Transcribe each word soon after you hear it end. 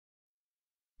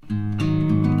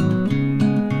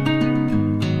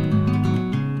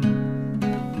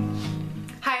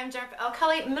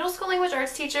Kelly, middle school language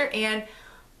arts teacher and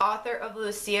author of the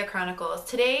Lucia Chronicles.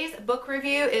 Today's book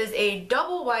review is a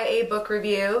double YA book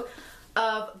review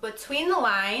of Between the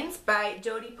Lines by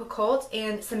Jodi Picoult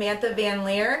and Samantha Van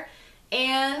Leer,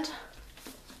 and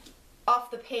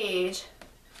Off the Page,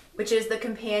 which is the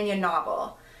companion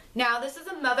novel. Now, this is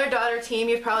a mother-daughter team.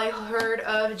 You've probably heard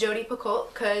of Jodi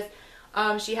Picoult because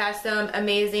she has some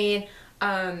amazing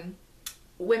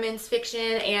women's fiction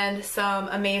and some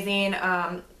amazing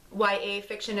YA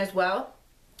fiction as well.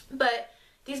 But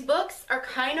these books are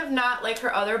kind of not like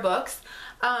her other books.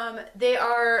 They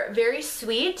are very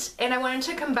sweet, and I wanted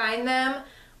to combine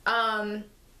them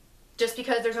just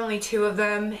because there's only two of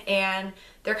them and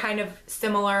they're kind of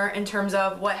similar in terms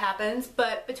of what happens.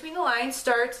 But Between the Lines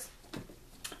starts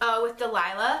with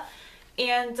Delilah,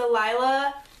 and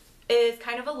Delilah is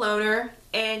kind of a loner,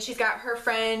 and she's got her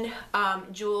friend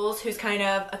Jules, who's kind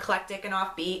of eclectic and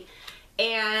offbeat,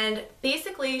 and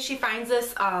basically she finds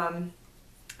this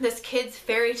this kid's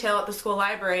fairy tale at the school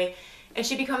library, and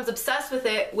she becomes obsessed with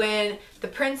it when the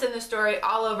prince in the story,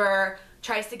 Oliver,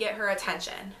 tries to get her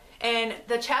attention. And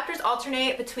the chapters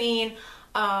alternate between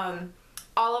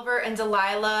Oliver and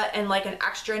Delilah and like an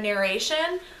extra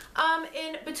narration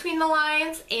in Between the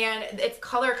Lines, and it's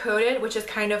color coded, which is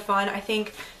kind of fun, I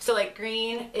think. So like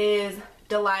green is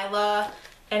Delilah,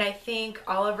 and I think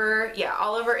Oliver, yeah,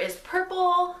 Oliver is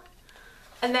purple,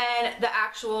 and then the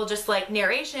actual just like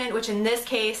narration, which in this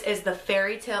case is the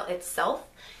fairy tale itself,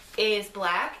 is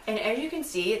black. And as you can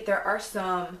see, there are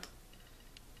some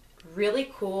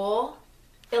really cool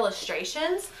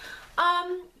illustrations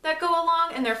that go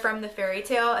along, and they're from the fairy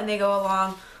tale and they go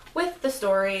along with the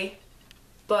story.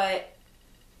 But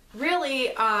really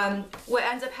what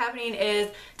ends up happening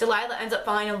is Delilah ends up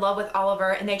falling in love with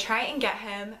Oliver, and they try and get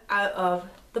him out of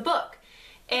the book,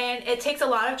 and it takes a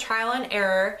lot of trial and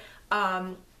error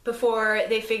before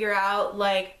they figure out,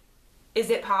 like, is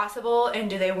it possible and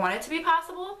do they want it to be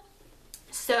possible?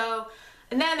 So,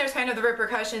 and then there's kind of the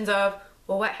repercussions of,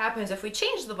 well, what happens if we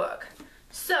change the book?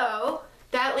 So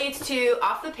that leads to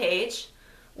Off the Page,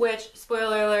 which,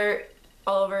 spoiler alert,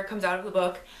 Oliver comes out of the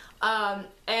book.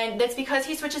 And that's because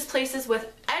he switches places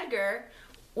with Edgar,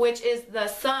 which is the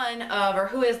son of, or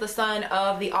who is the son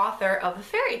of the author of the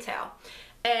fairy tale.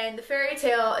 And the fairy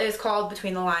tale is called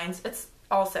Between the Lines. It's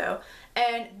also,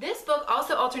 and this book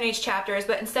also alternates chapters,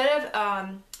 but instead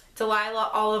of Delilah,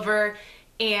 Oliver,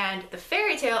 and the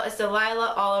fairy tale, it's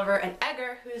Delilah, Oliver, and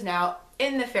Edgar, who's now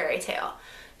in the fairy tale.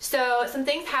 So some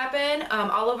things happen.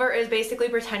 Oliver is basically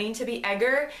pretending to be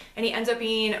Edgar, and he ends up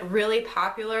being really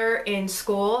popular in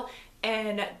school,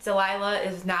 and Delilah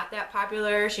is not that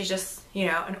popular. She's just, you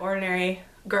know, an ordinary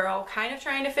girl kind of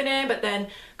trying to fit in, but then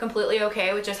completely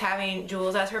okay with just having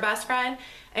Jules as her best friend.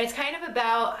 And it's kind of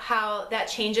about how that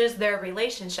changes their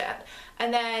relationship.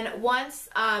 And then once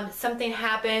something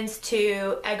happens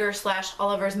to Edgar /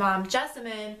 Oliver's mom,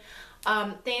 Jessamyn,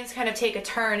 things kind of take a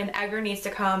turn, and Edgar needs to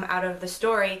come out of the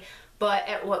story, but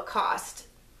at what cost?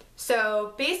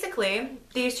 So basically,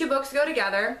 these two books go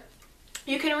together.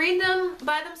 You can read them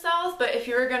by themselves, but if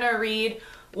you're gonna read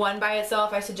one by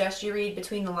itself, I suggest you read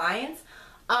Between the Lines.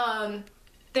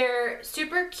 They're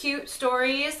super cute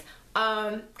stories,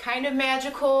 kind of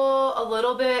magical, a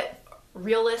little bit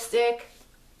realistic,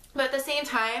 but at the same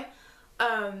time,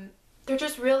 they're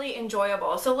just really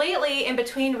enjoyable. So lately, in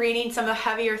between reading some of the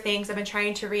heavier things, I've been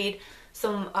trying to read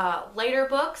some lighter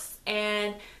books,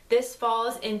 and this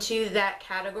falls into that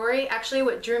category. Actually,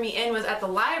 what drew me in was at the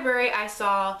library, I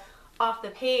saw Off the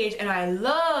Page, and I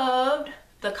loved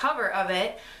the cover of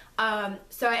it.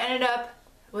 So I ended up,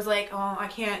 was like, oh, I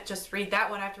can't just read that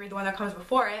one, I have to read the one that comes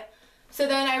before it. So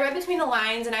then I read Between the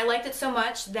Lines, and I liked it so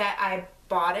much that I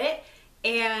bought it.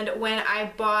 And when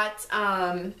I bought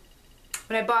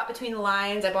Between the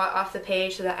Lines, I bought Off the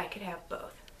Page so that I could have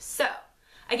both. So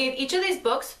I gave each of these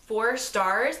books 4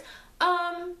 stars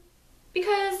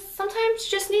because sometimes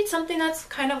you just need something that's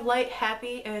kind of light,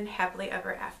 happy, and happily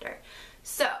ever after.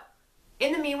 So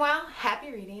in the meanwhile,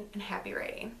 happy reading and happy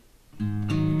writing.